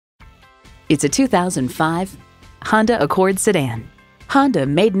It's a 2005 Honda Accord sedan. Honda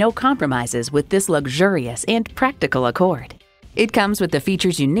made no compromises with this luxurious and practical Accord. It comes with the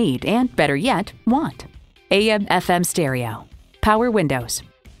features you need and, better yet, want. AM/FM stereo, power windows,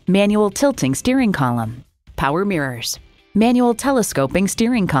 manual tilting steering column, power mirrors, manual telescoping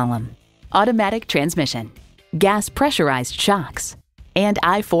steering column, automatic transmission, gas pressurized shocks, and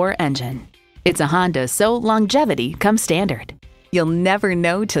i4 engine. It's a Honda, so longevity comes standard. You'll never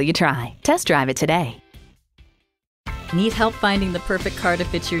know till you try. Test drive it today. Need help finding the perfect car to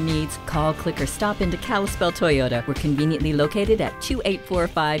fit your needs? Call, click, or stop into Kalispell Toyota. We're conveniently located at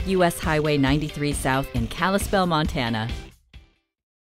 2845 US Highway 93 South in Kalispell, Montana.